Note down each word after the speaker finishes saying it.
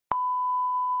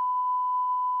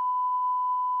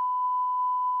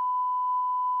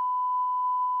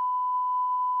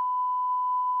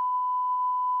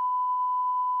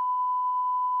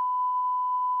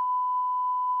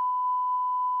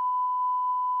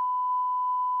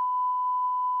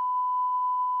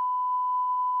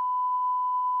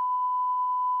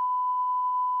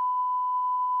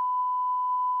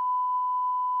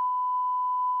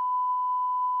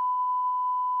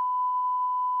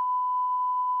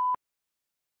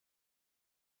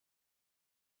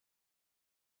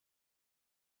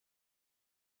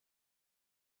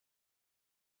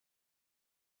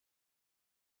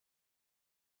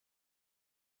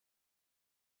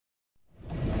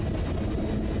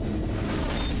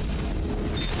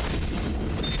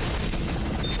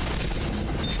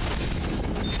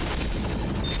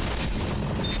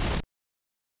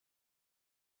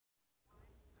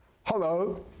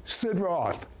Hello, Sid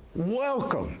Roth.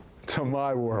 Welcome to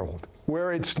my world,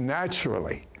 where it's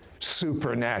naturally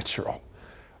supernatural.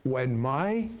 When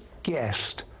my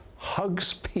guest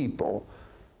hugs people,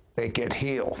 they get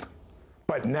healed.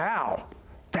 But now,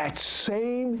 that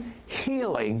same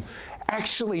healing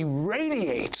actually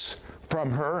radiates from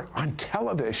her on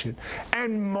television,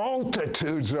 and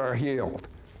multitudes are healed.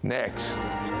 Next.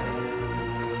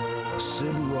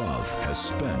 Sid Roth has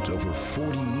spent over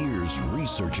 40 years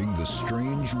researching the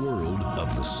strange world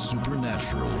of the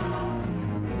supernatural.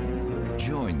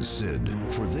 Join Sid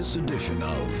for this edition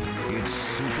of It's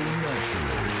Supernatural.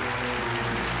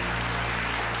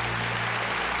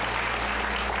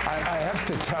 I have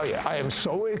to tell you, I am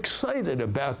so excited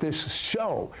about this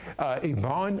show.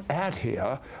 Yvonne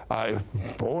Attia,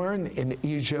 born in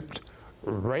Egypt,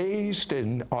 raised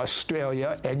in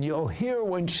Australia, and you'll hear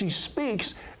when she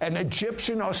speaks an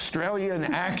Egyptian-Australian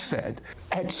accent.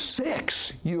 At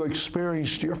 6, you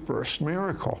experienced your first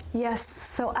miracle. Yes,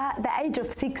 so at the age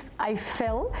of 6, I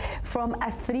fell from a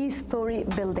 3-story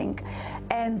building.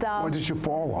 And what did you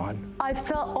fall on? I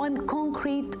fell on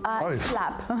concrete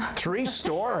slab. 3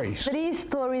 stories. 3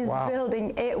 stories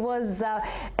building. It was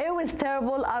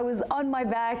terrible. I was on my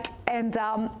back, and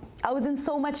I was in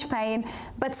so much pain,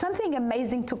 but something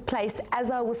amazing took place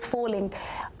as I was falling.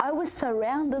 I was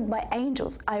surrounded by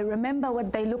angels. I remember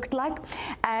what they looked like.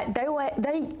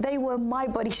 They were my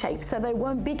body shape, so they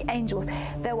weren't big angels.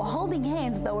 They were holding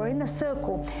hands, they were in a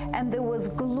circle, and there was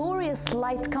glorious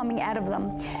light coming out of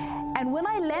them. And when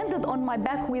I landed on my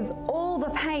back with all the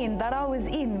pain that I was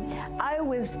in, I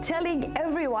was telling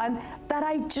everyone that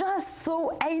I just saw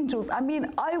angels. I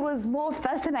mean, I was more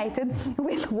fascinated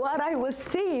with what I was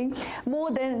seeing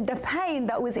more than the pain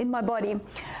that was in my body.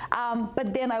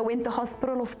 But then I went to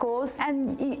hospital, of course,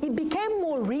 and it became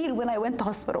more real when I went to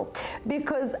hospital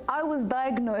because I was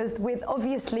diagnosed with,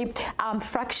 obviously,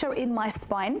 fracture in my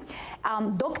spine.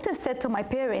 Doctor said to my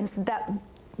parents that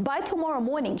by tomorrow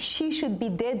morning, she should be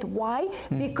dead. Why?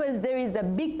 Because there is a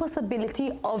big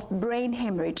possibility of brain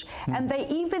hemorrhage. And they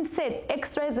even said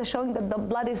X-rays are showing that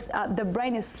the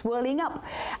brain is swelling up.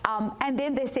 And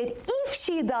then they said, if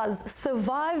she does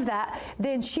survive that,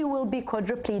 then she will be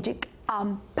quadriplegic.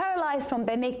 Paralyzed from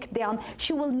the neck down.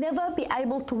 She will never be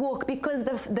able to walk because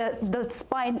the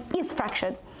spine is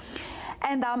fractured.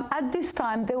 And at this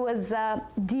time, there was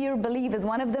dear believers.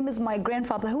 One of them is my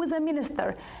grandfather, who was a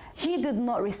minister. He did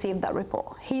not receive that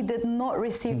report. He did not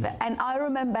receive it. And I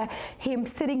remember him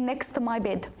sitting next to my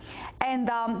bed. And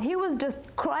he was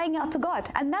just crying out to God.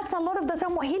 And that's a lot of the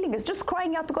time what healing is, just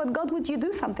crying out to God. God, would you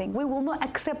do something? We will not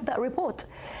accept that report.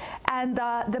 And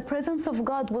the presence of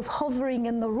God was hovering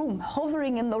in the room,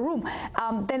 hovering in the room.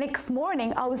 The next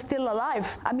morning, I was still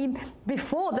alive. I mean,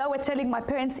 before they were telling my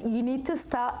parents, you need to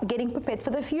start getting prepared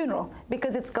for the funeral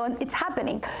because it's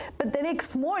happening. But the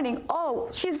next morning, oh,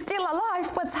 she's still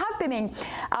alive, what's happening?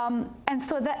 And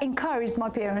so that encouraged my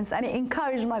parents and it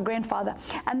encouraged my grandfather.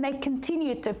 And they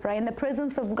continued to pray, and the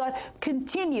presence of God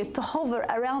continued to hover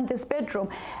around this bedroom.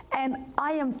 And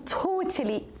I am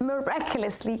totally,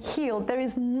 miraculously healed. There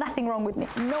is nothing wrong with me.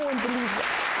 No one believes it.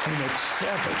 And at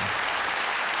 7,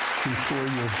 before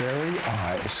your very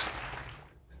eyes,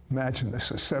 imagine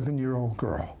this, a 7-year-old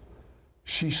girl,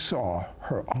 she saw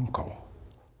her uncle,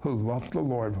 who loved the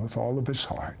Lord with all of his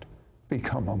heart,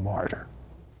 become a martyr.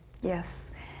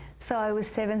 Yes. So I was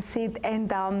 7, Sid,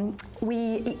 and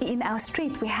in our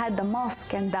street we had the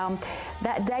mosque, and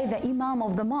that day the imam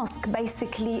of the mosque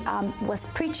basically was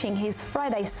preaching his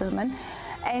Friday sermon,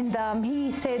 and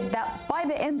he said that by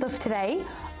the end of today,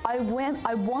 I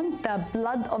want the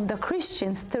blood of the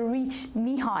Christians to reach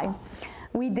knee-high.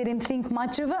 We didn't think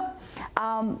much of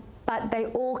it. But they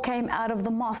all came out of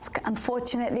the mosque,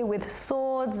 unfortunately, with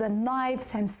swords and knives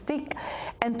and stick.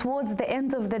 And towards the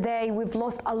end of the day, we've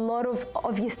lost a lot of,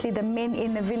 obviously, the men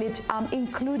in the village,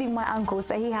 including my uncle.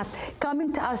 So he had come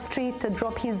into our street to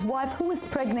drop his wife, who was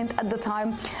pregnant at the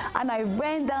time. And I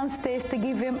ran downstairs to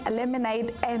give him a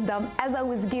lemonade. And as I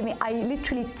was giving, I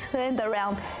literally turned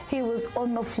around. He was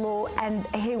on the floor, and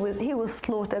he was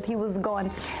slaughtered. He was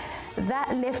gone.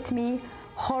 That left me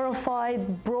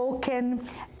horrified, broken,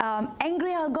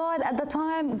 angry at God at the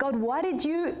time. God, why did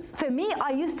you? For me,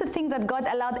 I used to think that God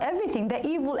allowed everything, the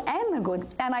evil and the good,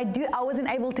 and I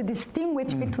wasn't able to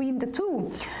distinguish between the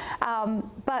two.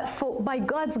 But by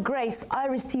God's grace, I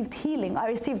received healing. I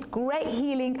received great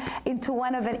healing into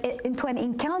an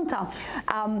encounter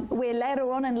where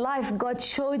later on in life, God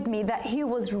showed me that He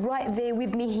was right there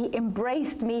with me. He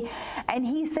embraced me, and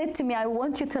He said to me, I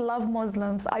want you to love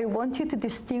Muslims. I want you to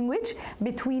distinguish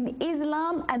between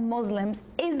Islam and Muslims.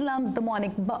 Islam's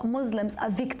demonic, but Muslims are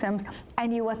victims,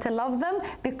 and you are to love them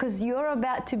because you're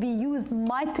about to be used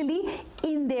mightily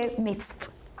in their midst.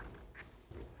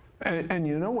 And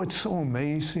you know what's so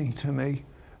amazing to me?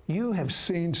 You have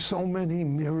seen so many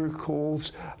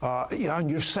miracles on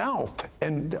yourself,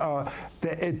 and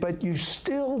but you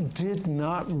still did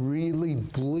not really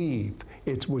believe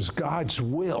it was God's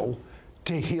will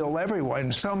to heal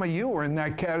everyone. Some of you are in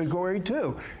that category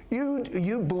too.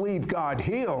 You believe God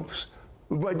heals,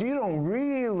 but you don't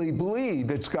really believe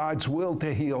it's God's will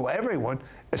to heal everyone,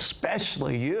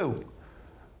 especially you.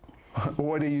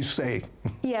 What do you say?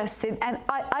 Yes, and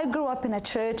I grew up in a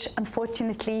church,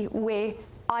 unfortunately, where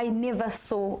I never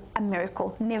saw a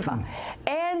miracle, never.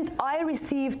 And I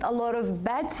received a lot of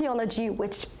bad theology,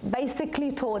 which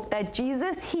basically taught that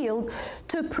Jesus healed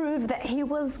to prove that he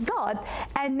was God.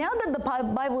 And now that the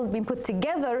Bible has been put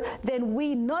together, then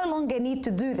we no longer need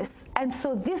to do this. And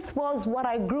so this was what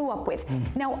I grew up with.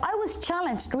 Now, I was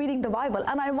challenged reading the Bible,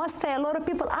 and I must say a lot of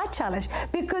people are challenged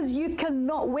because you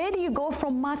cannot, where do you go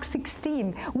from Mark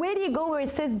 16? Where do you go where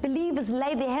it says believers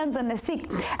lay their hands on the sick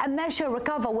and they shall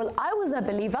recover? Well, I was a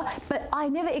believer, but I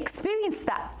never experienced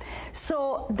that.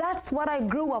 So that's what I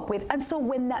grew up with. And so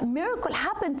when that miracle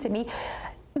happened to me,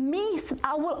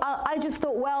 I just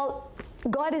thought, well,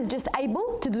 God is just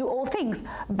able to do all things,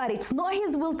 but it's not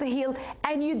his will to heal,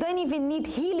 and you don't even need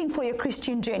healing for your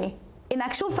Christian journey. In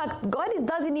actual fact, God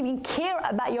doesn't even care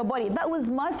about your body. That was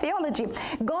my theology.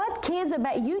 God cares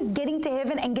about you getting to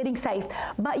heaven and getting saved,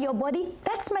 but your body,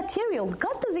 that's material.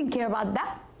 God doesn't care about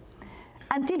that.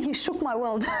 Until he shook my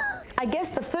world. I guess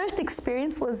the first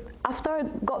experience was after I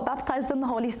got baptized in the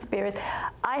Holy Spirit.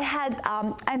 I had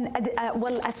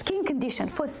a skin condition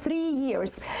for 3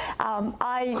 years.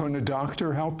 Can a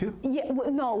doctor help you? Yeah,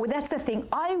 no, that's the thing.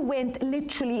 I went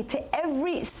literally to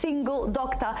every single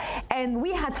doctor, and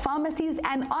we had pharmacies,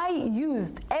 and I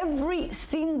used every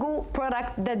single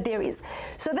product that there is.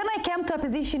 So then I came to a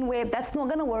position where that's not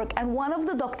going to work, and one of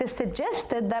the doctors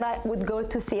suggested that I would go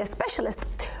to see a specialist,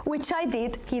 which I did.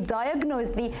 He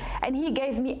diagnosed me, and he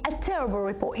gave me a terrible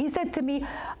report. He said to me,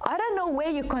 I don't know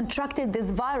where you contracted this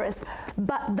virus,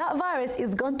 but that virus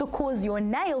is going to cause your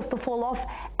nails to fall off,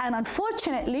 and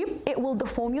unfortunately, it will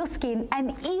deform your skin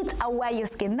and eat away your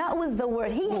skin. That was the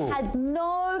word. He had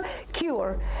no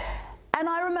cure. And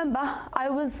I remember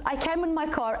I came in my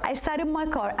car, I sat in my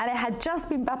car, and I had just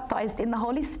been baptized in the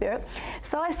Holy Spirit.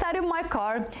 So I sat in my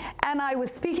car, and I was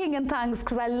speaking in tongues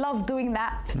because I love doing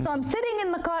that. So I'm sitting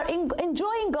in the car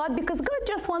enjoying God because God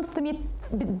just wants to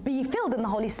be filled in the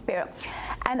Holy Spirit.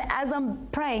 And as I'm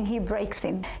praying, he breaks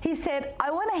in. He said,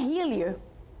 I want to heal you.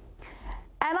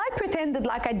 And I pretended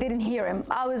like I didn't hear him.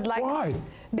 I was like, why?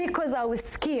 Because I was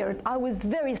scared. I was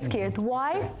very scared.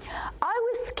 Why? I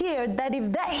was scared that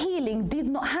if that healing did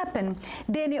not happen,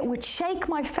 then it would shake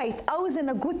my faith. I was in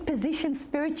a good position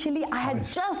spiritually. I had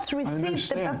just received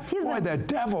the baptism. Why, the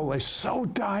devil is so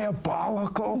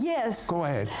diabolical. Yes. Go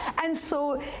ahead. And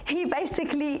so he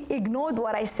basically ignored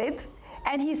what I said,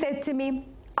 and he said to me,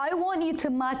 I want you to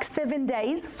mark 7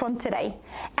 days from today,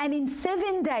 and in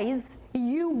 7 days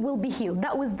you will be healed.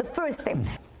 That was the first thing.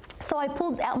 So I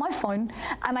pulled out my phone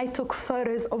and I took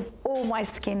photos of all my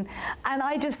skin, and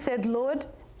I just said, Lord,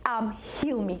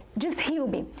 heal me, just heal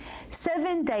me.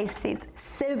 7 days, Sid,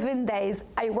 7 days.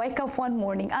 I wake up one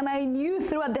morning, and I knew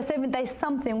throughout the 7 days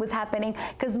something was happening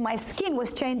because my skin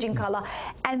was changing color,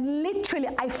 and literally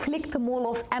I flicked them all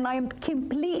off, and I am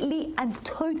completely and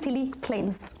totally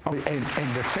cleansed. And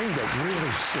the thing that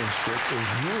really cinched it is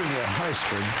you and your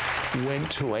husband went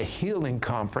to a healing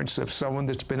conference of someone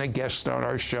that's been a guest on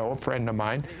our show, a friend of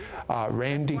mine,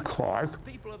 Randy Clark.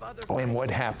 And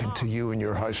what happened to you and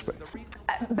your husband?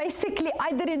 Basically,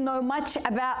 I didn't know much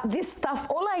about this stuff.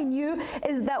 All I knew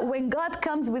is that when God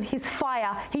comes with his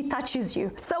fire, he touches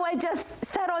you. So I just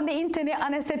sat on the internet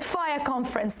and I said, fire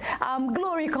conference,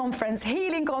 glory conference,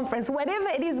 healing conference, whatever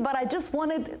it is, but I just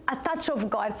wanted a touch of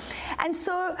God. And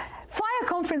so fire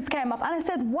conference came up, and I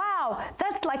said, wow,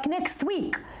 that's like next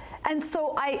week. And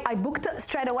so I booked it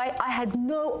straight away. I had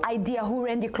no idea who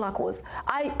Randy Clark was.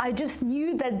 I just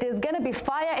knew that there's going to be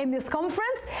fire in this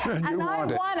conference, and I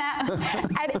want it.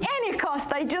 At any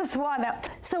cost, I just want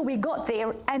it. So we got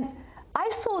there, and I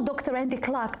saw Dr. Randy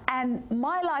Clark, and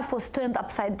my life was turned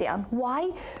upside down.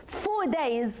 Why? 4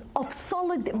 days of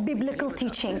solid biblical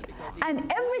teaching. And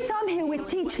every time he would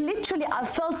teach, literally, I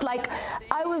felt like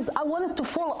I wanted to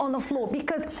fall on the floor,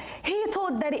 because he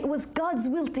taught that it was God's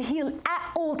will to heal at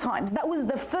all times. That was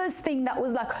the first thing that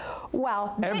was like,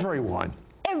 wow. Everyone.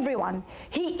 Everyone.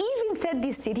 He even said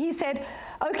this, he said,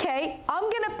 okay, I'm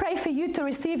going to pray for you to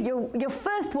receive your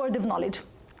first word of knowledge.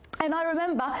 And I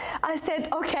remember I said,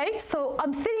 okay, so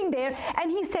I'm sitting there,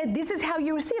 and he said, this is how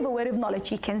you receive a word of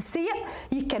knowledge. You can see it,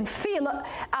 you can feel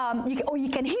it, or you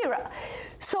can hear it.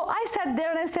 So I sat there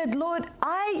and I said, Lord,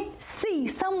 I see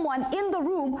someone in the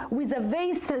room with a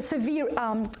very severe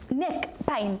neck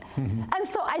pain. And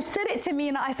so I said it to me,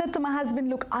 and I said to my husband,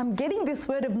 look, I'm getting this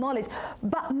word of knowledge,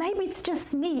 but maybe it's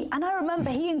just me. And I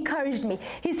remember he encouraged me.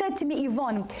 He said to me,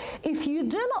 Yvonne, if you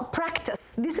do not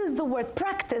practice, this is the word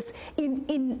practice,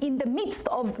 in the midst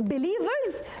of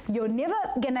believers, you're never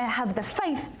going to have the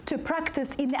faith to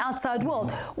practice in the outside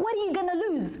world. What are you going to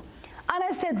lose? And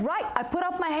I said, right, I put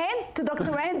up my hand to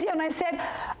Dr. Randy, and I said,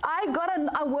 I got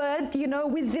a word, you know,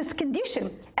 with this condition.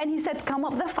 And he said, come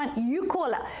up the front, you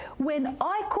call it. When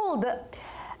I called it,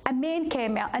 a man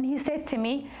came out, and he said to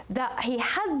me that he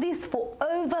had this for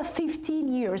over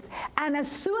 15 years. And as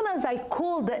soon as I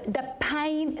called it, the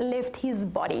pain left his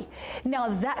body. Now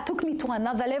that took me to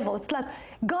another level. It's like,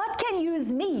 God can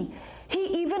use me. He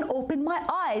even opened my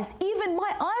eyes. Even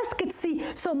my eyes could see.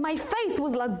 So my faith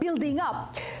was like building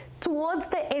up. Towards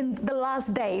the end, the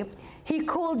last day, he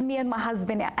called me and my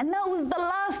husband out. And that was the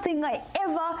last thing I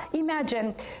ever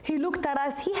imagined. He looked at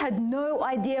us. He had no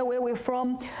idea where we're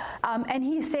from. And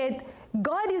he said,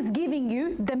 God is giving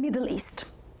you the Middle East.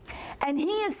 And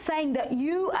he is saying that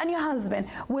you and your husband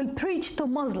will preach to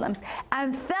Muslims,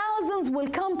 and thousands will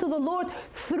come to the Lord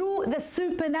through the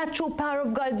supernatural power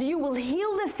of God. You will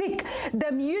heal the sick,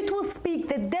 the mute will speak,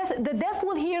 the deaf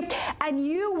will hear, and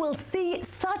you will see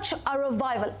such a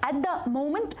revival. At that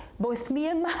moment, both me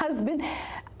and my husband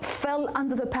fell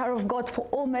under the power of God for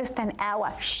almost an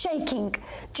hour, shaking,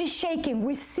 just shaking,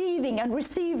 receiving and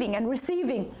receiving and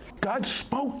receiving. God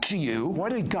spoke to you.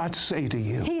 What did God say to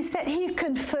you? He said, he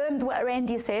confirmed what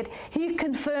Randy said. He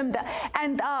confirmed that.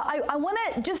 And I want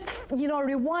to just,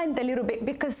 rewind a little bit,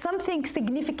 because something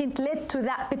significant led to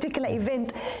that particular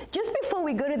event. Just before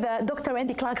we go to the Dr.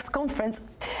 Randy Clark's conference,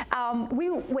 we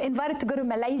were invited to go to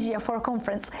Malaysia for a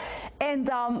conference. And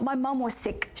my mom was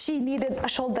sick. She needed a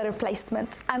shoulder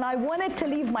replacement. And I wanted to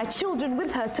leave my children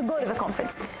with her to go to the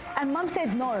conference. And Mom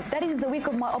said, no, that is the week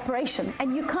of my operation,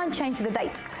 and you can't change the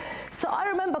date. So I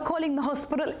remember calling the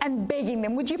hospital and begging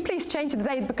them, would you please change the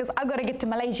date, because I got to get to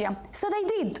Malaysia. So they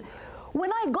did. When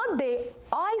I got there,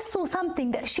 I saw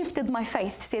something that shifted my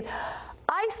faith. Said,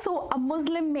 I saw a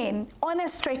Muslim man on a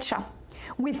stretcher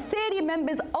with 30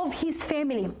 members of his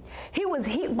family. He was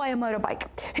hit by a motorbike.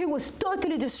 He was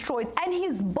totally destroyed, and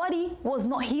his body was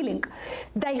not healing.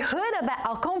 They heard about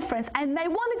our conference, and they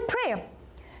wanted prayer.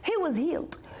 He was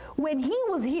healed. When he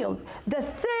was healed, the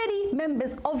 30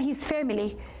 members of his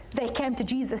family, they came to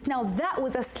Jesus. Now that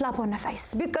was a slap on the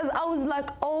face, because I was like,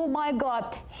 oh my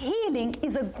God, healing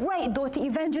is a great door to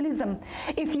evangelism.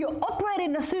 If you operate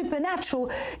in the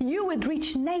supernatural, you would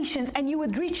reach nations, and you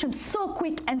would reach them so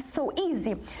quick and so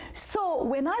easy. So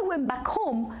when I went back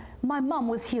home, my mom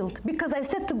was healed, because I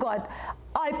said to God,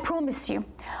 I promise you,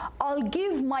 I'll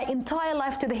give my entire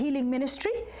life to the healing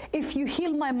ministry if you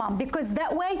heal my mom, because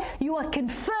that way you are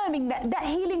confirming that that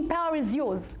healing power is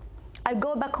yours. I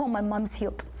go back home, my mom's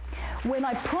healed. When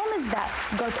I promised that,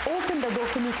 God opened the door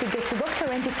for me to get to Dr.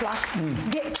 Randy Clark,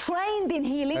 get trained in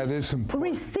healing, that is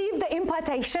important. Receive the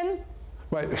impartation.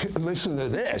 But listen to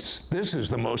this. This is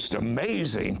the most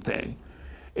amazing thing.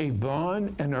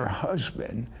 Yvonne and her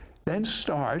husband then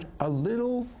start a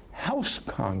little house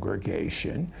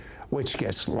congregation, which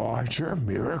gets larger.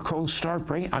 Miracles start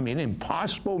bringing,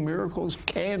 impossible miracles,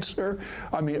 cancer,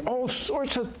 all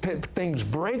sorts of things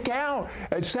break out.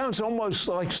 It sounds almost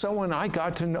like someone I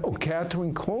got to know,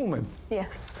 Catherine Coleman.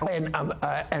 Yes. And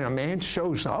a man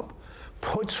shows up,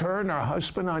 puts her and her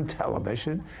husband on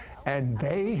television, and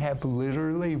they have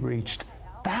literally reached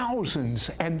thousands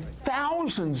and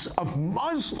thousands of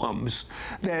Muslims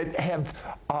that have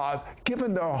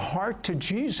given their heart to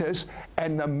Jesus,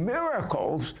 and the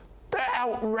miracles, the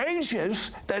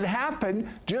outrageous that happened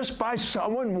just by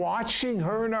someone watching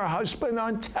her and her husband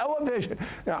on television.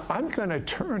 Now, I'm going to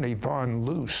turn Yvonne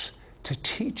loose to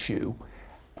teach you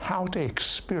how to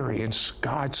experience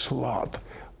God's love,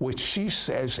 which she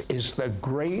says is the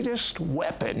greatest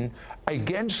weapon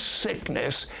against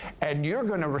sickness, and you're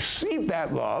going to receive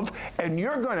that love, and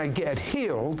you're going to get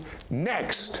healed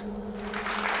next. We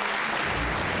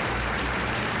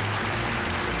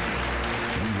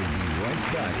will be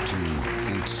right back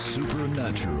to It's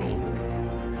Supernatural.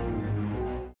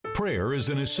 Prayer is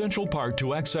an essential part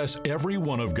to access every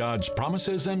one of God's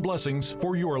promises and blessings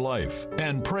for your life.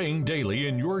 And praying daily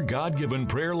in your God-given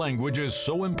prayer language is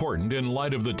so important in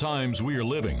light of the times we are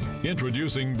living.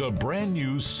 Introducing the brand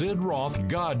new Sid Roth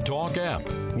God Talk app.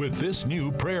 With this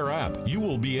new prayer app, you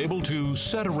will be able to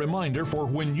set a reminder for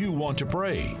when you want to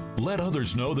pray, Let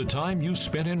others know the time you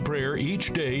spent in prayer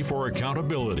each day for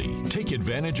accountability. Take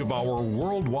advantage of our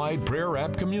worldwide prayer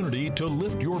app community to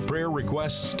lift your prayer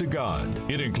requests to God.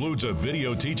 It includes a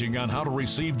video teaching on how to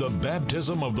receive the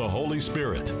baptism of the Holy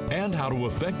Spirit and how to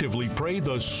effectively pray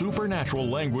the supernatural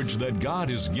language that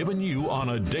God has given you on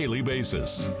a daily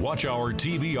basis. Watch our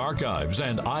TV archives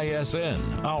and ISN,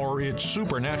 our It's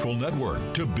Supernatural network,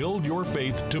 to build your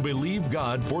faith to believe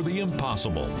God for the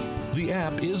impossible. The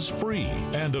app is free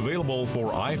and available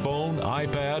for iPhone,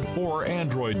 iPad, or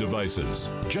Android devices.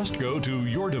 Just go to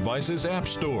your device's app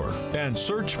store and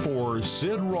search for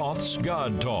Sid Roth's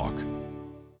God Talk.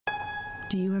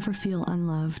 Do you ever feel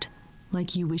unloved?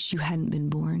 Like you wish you hadn't been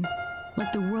born?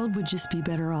 Like the world would just be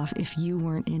better off if you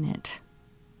weren't in it?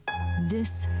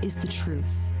 This is the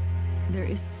truth. There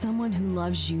is someone who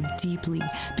loves you deeply.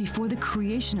 Before the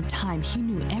creation of time, he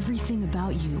knew everything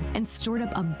about you and stored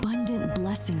up abundant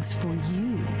blessings for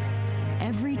you.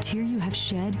 Every tear you have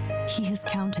shed, he has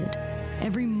counted.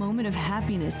 Every moment of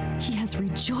happiness, he has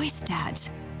rejoiced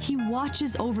at. He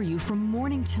watches over you from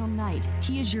morning till night.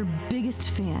 He is your biggest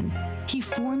fan. He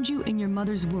formed you in your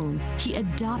mother's womb. He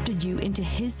adopted you into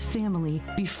his family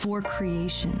before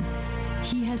creation.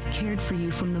 He has cared for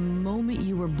you from the moment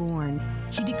you were born.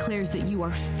 He declares that you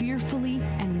are fearfully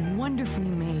and wonderfully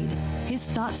made. His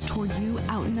thoughts toward you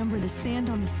outnumber the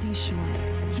sand on the seashore.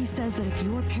 He says that if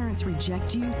your parents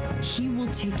reject you, he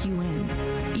will take you in.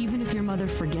 Even if your mother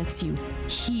forgets you,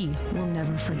 he will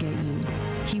never forget you.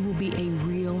 He will be a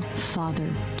real father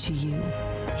to you.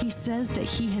 He says that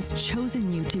he has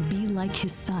chosen you to be like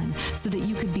his son so that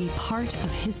you could be part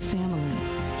of his family.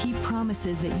 He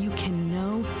promises that you can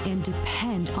know and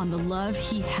depend on the love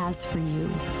he has for you.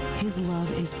 His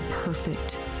love is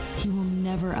perfect. He will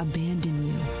never abandon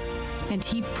you. And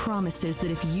he promises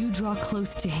that if you draw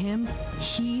close to him,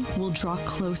 he will draw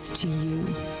close to you.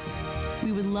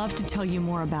 We would love to tell you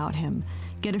more about him.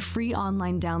 Get a free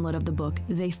online download of the book,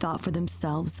 They Thought for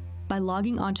Themselves, by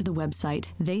logging onto the website,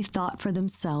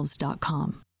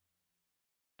 theythoughtforthemselves.com.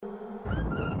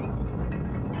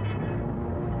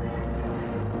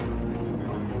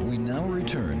 We now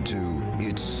return to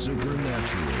It's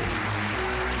Supernatural.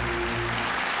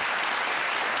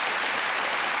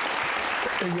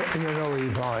 You know,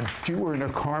 Yvonne, you were in a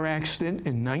car accident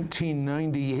in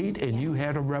 1998, and yes, you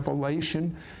had a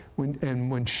revelation.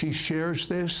 When she shares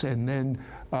this, and then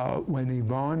when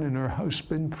Yvonne and her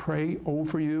husband pray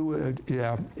over you at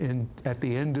the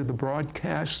end of the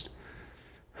broadcast,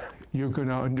 you're going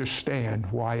to understand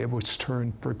why it was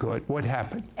turned for good. What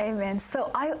happened? Amen. So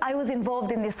I was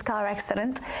involved in this car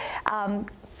accident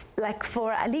like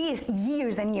for at least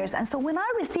years and years. And so when I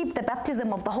received the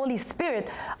baptism of the Holy Spirit,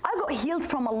 I got healed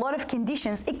from a lot of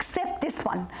conditions except this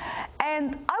one.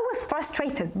 And I was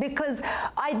frustrated because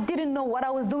I didn't know what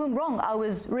I was doing wrong. I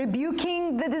was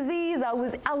rebuking the disease. I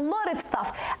was a lot of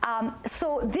stuff.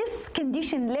 So this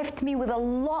condition left me with a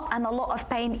lot of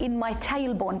pain in my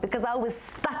tailbone because I was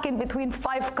stuck in between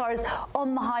 5 cars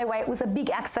on the highway. It was a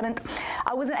big accident.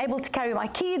 I wasn't able to carry my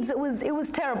kids. It was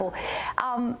terrible.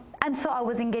 And so I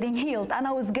wasn't getting healed, and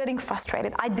I was getting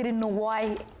frustrated. I didn't know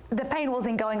why the pain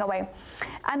wasn't going away.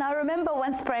 And I remember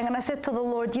once praying, and I said to the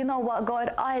Lord, you know what,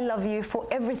 God, I love you for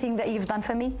everything that you've done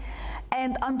for me.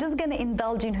 And I'm just going to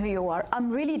indulge in who you are. I'm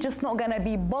really just not going to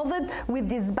be bothered with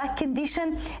this back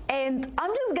condition. And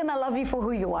I'm just going to love you for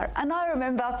who you are. And I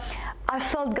remember I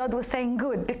felt God was saying,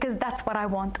 good, because that's what I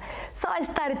want. So I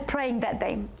started praying that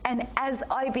day. And as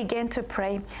I began to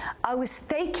pray, I was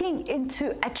taken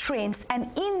into a trance. And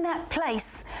in that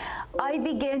place, I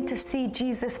began to see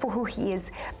Jesus for who he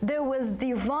is. There was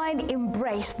divine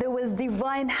embrace. There was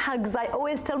divine hugs. I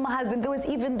always tell my husband, there was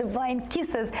even divine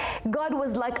kisses. God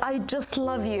was like, I just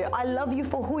love you. I love you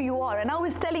for who you are. And I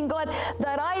was telling God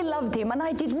that I loved him, and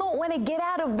I did not want to get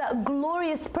out of that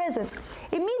glorious presence.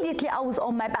 Immediately, I was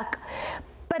on my back.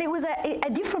 But it was a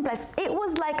different place. It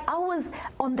was like I was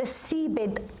on the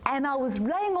seabed and I was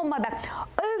laying on my back.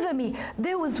 Over me,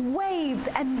 there was waves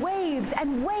and waves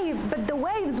and waves, but the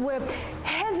waves were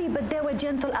heavy, but they were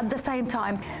gentle at the same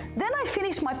time. Then I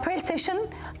finished my prayer session,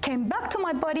 came back to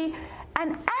my body,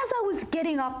 and as I was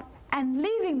getting up and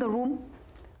leaving the room,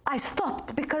 I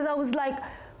stopped because I was like,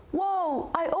 whoa,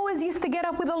 I always used to get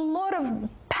up with a lot of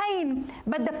pain,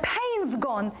 but the pain's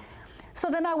gone. So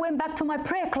then I went back to my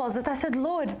prayer closet. I said,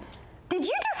 Lord, did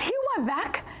you just heal my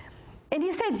back? And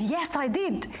he said, yes, I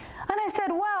did. And I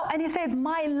said, wow. And he said,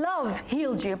 my love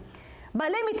healed you.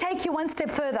 But let me take you one step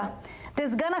further.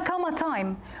 There's going to come a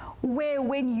time where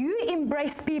when you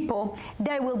embrace people,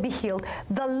 they will be healed.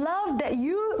 The love that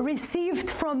you received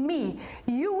from me,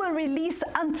 you will release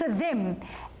unto them,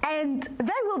 and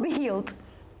they will be healed.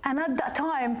 And at that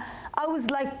time, I was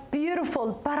like,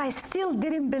 beautiful, but I still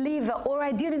didn't believe it, or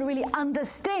I didn't really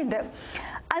understand it.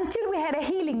 Until we had a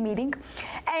healing meeting,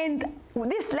 and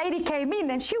this lady came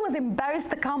in, and she was embarrassed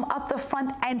to come up the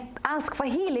front and ask for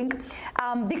healing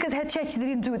because her church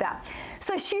didn't do that.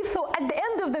 So she thought at the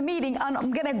end of the meeting,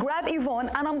 I'm going to grab Yvonne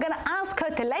and I'm going to ask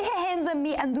her to lay her hands on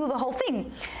me and do the whole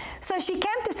thing. So she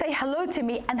came to say hello to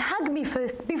me and hug me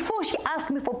first before she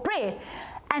asked me for prayer.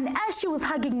 And as she was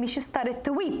hugging me, she started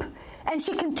to weep. And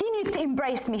she continued to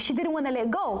embrace me. She didn't want to let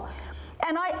go.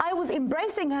 And I was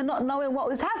embracing her, not knowing what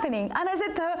was happening. And I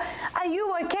said to her, are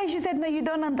you okay? She said, no, you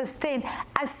don't understand.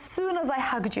 As soon as I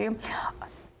hugged you,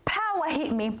 power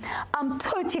hit me. I'm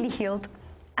totally healed.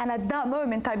 And at that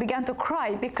moment, I began to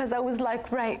cry because I was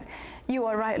like, right, you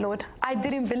are right, Lord. I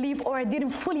didn't believe, or I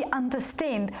didn't fully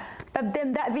understand. But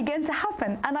then that began to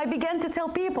happen. And I began to tell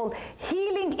people,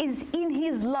 healing is in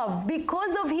His love.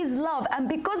 Because of His love and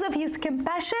because of His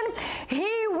compassion, He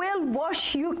will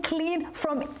wash you clean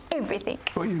from everything.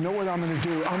 Well, you know what I'm going to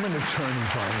do? I'm going to turn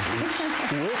Yvonne loose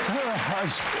with her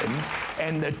husband,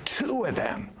 and the two of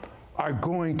them are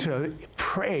going to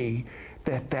pray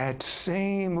that that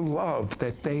same love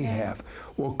that they have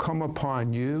will come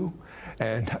upon you.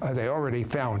 And they already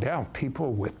found out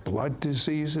people with blood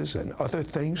diseases and other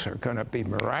things are going to be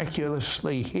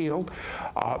miraculously healed.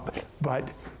 But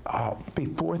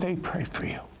before they pray for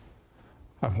you,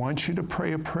 I want you to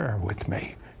pray a prayer with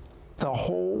me. The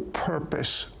whole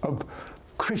purpose of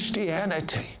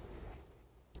Christianity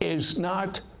is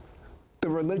not the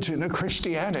religion of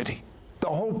Christianity. The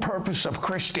whole purpose of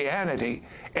Christianity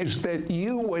is that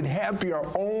you would have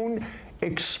your own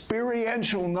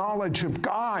experiential knowledge of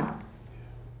God.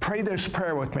 Pray this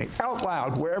prayer with me, out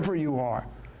loud, wherever you are.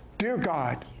 Dear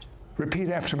God, repeat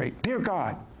after me. Dear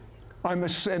God, I'm a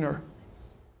sinner.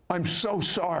 I'm so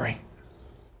sorry.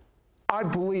 I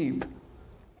believe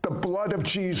the blood of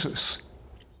Jesus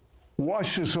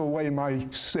washes away my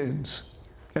sins,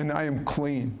 and I am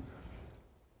clean.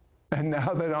 And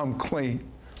now that I'm clean,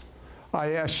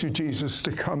 I ask you, Jesus,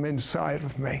 to come inside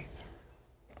of me.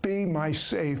 Be my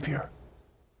Savior.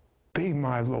 Be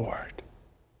my Lord.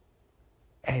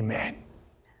 Amen.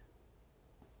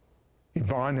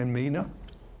 Yvonne and Mina.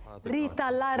 Rita,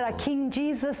 Lara, King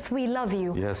Jesus, we love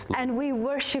you. Yes, Lord. And we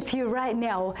worship you right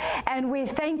now. And we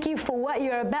thank you for what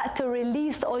you're about to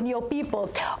release on your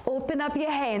people. Open up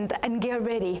your hand and get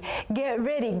ready. Get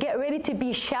ready. Get ready to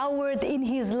be showered in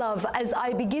His love as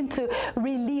I begin to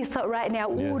release it right now.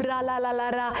 Yes.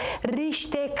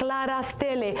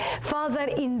 Father,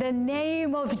 in the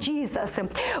name of Jesus,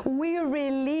 we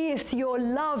release your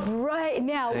love right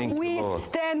now. Thank we you, Lord.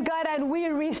 stand, God, and we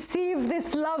receive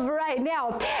this love right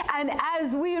now. And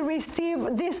as we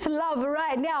receive this love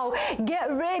right now,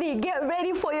 get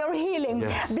ready for your healing.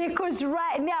 Yes. Because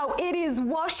right now it is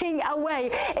washing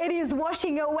away. It is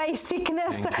washing away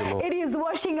sickness. It is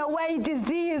washing away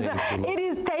disease. It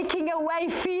is taking away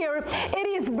fear. It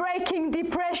is breaking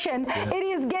depression. It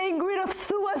is getting rid of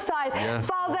suicide. Yes.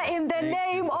 Father, in the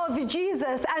name of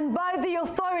Jesus, and by the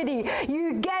authority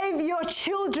you gave your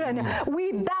children,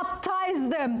 we baptize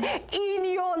them in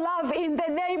your love. In the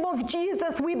name of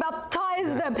Jesus, we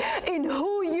baptize them in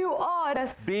who you are.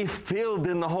 Be filled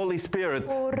in the Holy Spirit.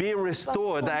 Be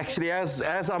restored. Actually,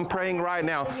 as I'm praying right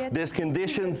now, there's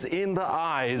conditions in the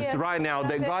eyes right now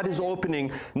that God is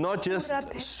opening, not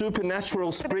just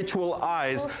supernatural spiritual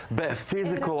eyes, but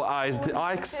physical eyes. The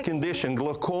eye's condition,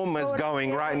 glaucoma is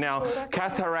going right now.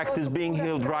 Cataract is being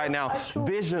healed right now.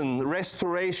 Vision,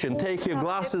 restoration. Take your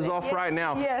glasses off right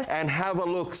now and have a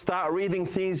look. Start reading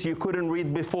things you couldn't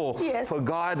read before. For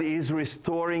God is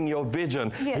restoring your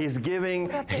vision. He's giving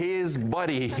His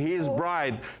body, His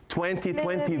bride,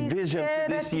 2020 vision for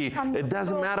this year. It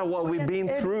doesn't matter what we've been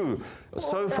through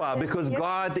so far, because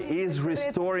God is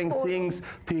restoring things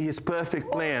to His perfect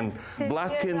plan.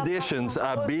 Blood conditions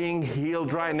are being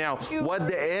healed right now. What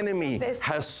the enemy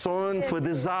has sown for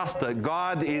disaster,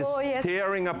 God is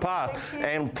tearing apart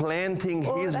and planting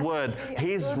His word.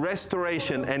 His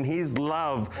restoration and His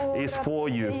love is for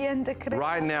you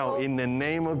right now. In the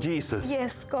name of Jesus,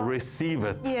 Yes, God. receive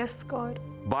it Yes, God.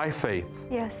 by faith.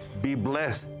 Yes. Be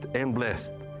blessed and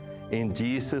blessed in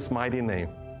Jesus' mighty name.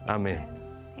 Amen.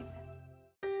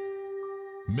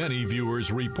 Many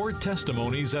viewers report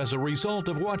testimonies as a result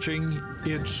of watching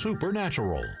It's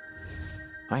Supernatural.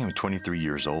 I am 23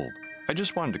 years old. I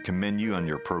just wanted to commend you on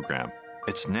your program.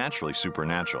 It's naturally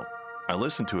supernatural. I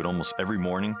listen to it almost every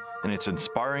morning, and it's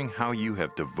inspiring how you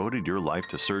have devoted your life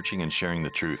to searching and sharing the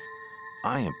truth.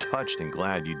 I am touched and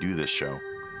glad you do this show.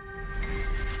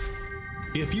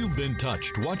 If you've been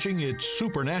touched watching It's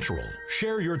Supernatural,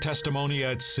 share your testimony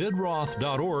at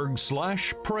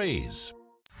sidroth.org/praise.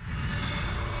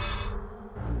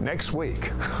 Next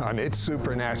week on It's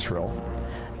Supernatural.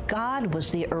 God was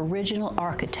the original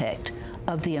architect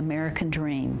of the American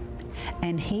dream,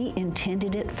 and He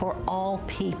intended it for all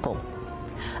people.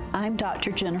 I'm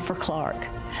Dr. Jennifer Clark.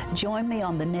 Join me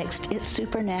on the next It's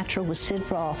Supernatural with Sid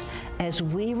Roth as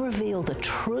we reveal the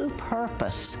true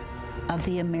purpose of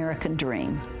the American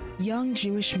dream. Young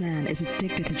Jewish man is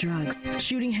addicted to drugs,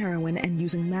 shooting heroin and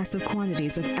using massive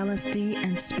quantities of LSD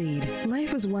and speed.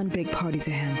 Life is one big party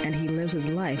to him, and he lives his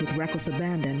life with reckless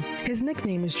abandon. His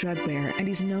nickname is Drug Bear, and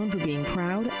he's known for being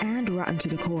proud and rotten to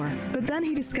the core. But then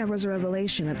he discovers a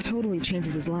revelation that totally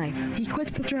changes his life. He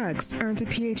quits the drugs, earns a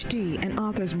PhD, and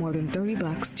authors more than 30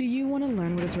 books. Do you want to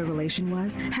learn what his revelation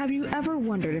was? Have you ever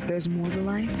wondered if there's more to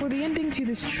life? For the ending to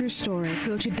this true story,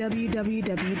 go to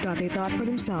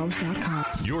www.theythoughtforthemselves.com.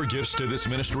 Your gifts to this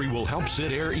ministry will help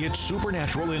Sid air It's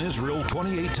Supernatural in Israel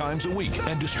 28 times a week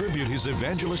and distribute his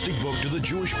evangelistic book to the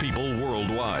Jewish people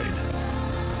worldwide.